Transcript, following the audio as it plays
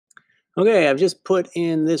Okay, I've just put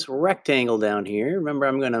in this rectangle down here. Remember,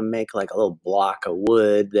 I'm going to make like a little block of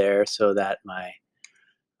wood there so that my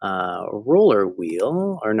roller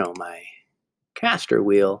wheel, or no, my caster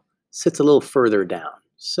wheel sits a little further down.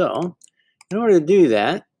 So, in order to do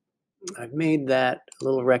that, I've made that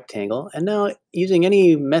little rectangle. And now, using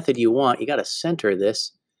any method you want, you got to center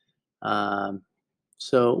this. Um,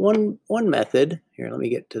 so, one method here. Let me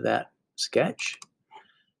get to that sketch.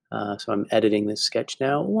 So I'm editing this sketch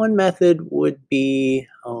now. One method would be,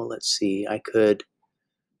 oh, let's see, I could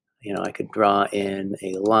draw in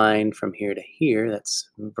a line from here to here, that's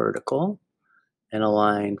vertical, and a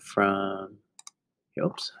line from,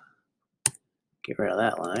 oops, get rid of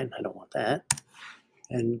that line, I don't want that,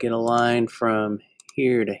 and get a line from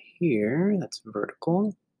here to here, that's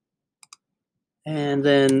vertical, and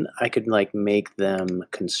then I could like make them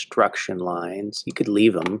construction lines. You could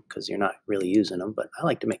leave them because you're not really using them, but I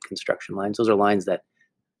like to make construction lines. Those are lines that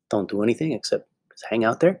don't do anything except just hang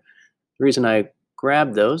out there. The reason I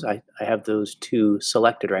grabbed those, I have those two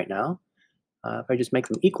selected right now. If I just make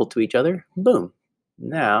them equal to each other, boom.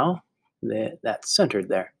 Now that's centered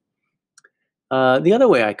there. The other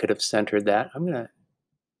way I could have centered that, I'm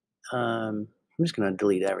just gonna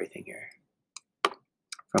delete everything here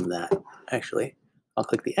from that. Actually, I'll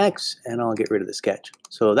click the X and I'll get rid of the sketch.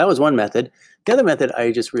 So that was one method. The other method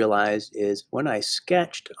I just realized is when I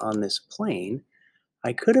sketched on this plane,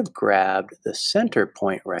 I could have grabbed the center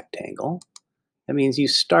point rectangle. That means you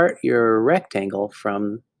start your rectangle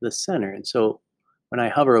from the center. And so when I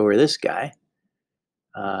hover over this guy,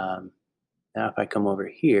 um, now if I come over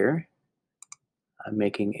here, I'm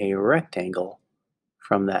making a rectangle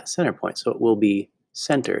from that center point. So it will be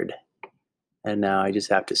centered. And now I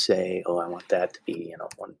just have to say, oh, I want that to be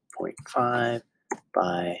 1.5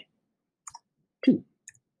 by 2,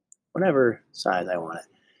 whatever size I want it.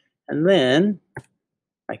 And then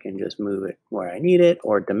I can just move it where I need it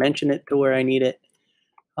or dimension it to where I need it.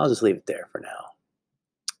 I'll just leave it there for now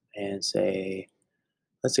and say,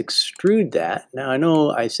 let's extrude that. Now I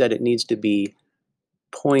know I said it needs to be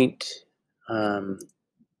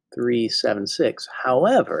 0.376.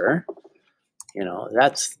 However,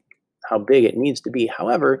 that's how big it needs to be.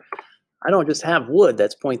 However, I don't just have wood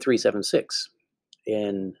that's 0.376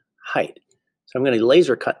 in height. So I'm going to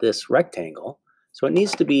laser cut this rectangle. So it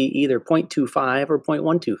needs to be either 0.25 or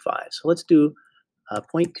 0.125. So let's do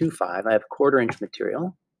 0.25. I have quarter-inch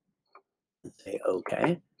material. Say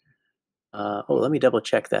OK. Let me double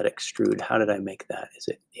check that extrude. How did I make that?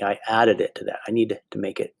 Yeah, I added it to that. I need to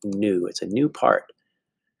make it new. It's a new part.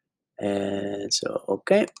 And so,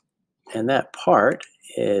 okay. And that part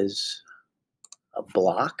is a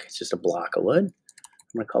block. It's just a block of wood. I'm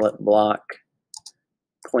going to call it block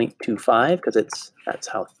 0.25 because that's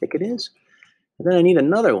how thick it is. And then I need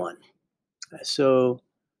another one. So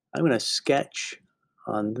I'm going to sketch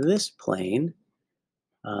on this plane.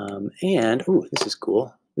 And, ooh, this is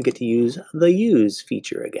cool. We get to use the use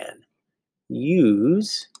feature again.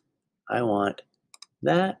 Use, I want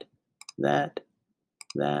that, that,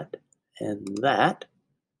 that, and that.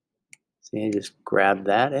 See, I just grab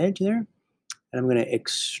that edge there. And I'm going to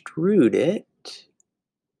extrude it.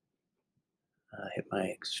 Hit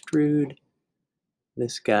my extrude,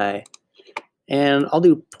 this guy. And I'll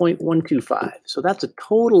do 0.125. So that's a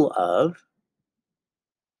total of,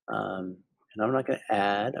 and I'm not going to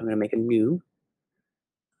add, I'm going to make a new.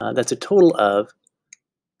 That's a total of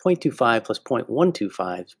 0.25 plus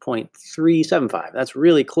 0.125 is 0.375. That's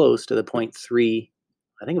really close to the 0.3,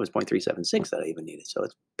 I think it was 0.376 that I even needed. So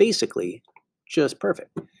it's basically just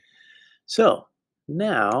perfect. So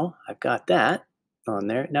now I've got that on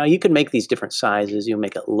there. Now you can make these different sizes. You'll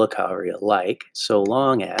make it look however you like, so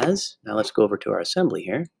long as, now let's go over to our assembly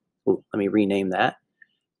here. Ooh, let me rename that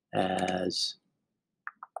as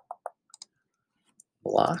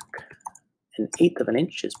block. 1/8 of an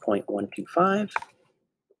inch is 0.125.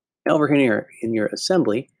 Now over here in your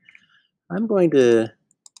assembly, I'm going to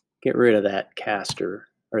get rid of that caster,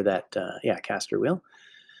 or that, caster wheel.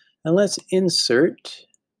 And let's insert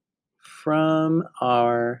from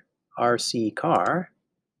our RC car.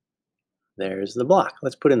 There's the block.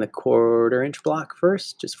 Let's put in the quarter-inch block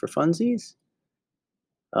first, just for funsies.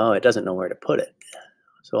 Oh, it doesn't know where to put it.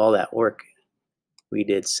 So all that work we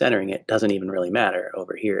did centering it doesn't even really matter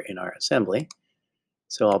over here in our assembly.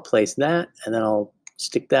 So I'll place that, and then I'll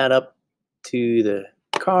stick that up to the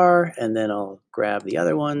car, and then I'll grab the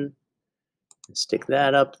other one and stick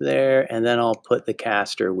that up there, and then I'll put the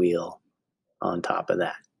caster wheel on top of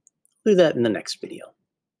that. Do that in the next video.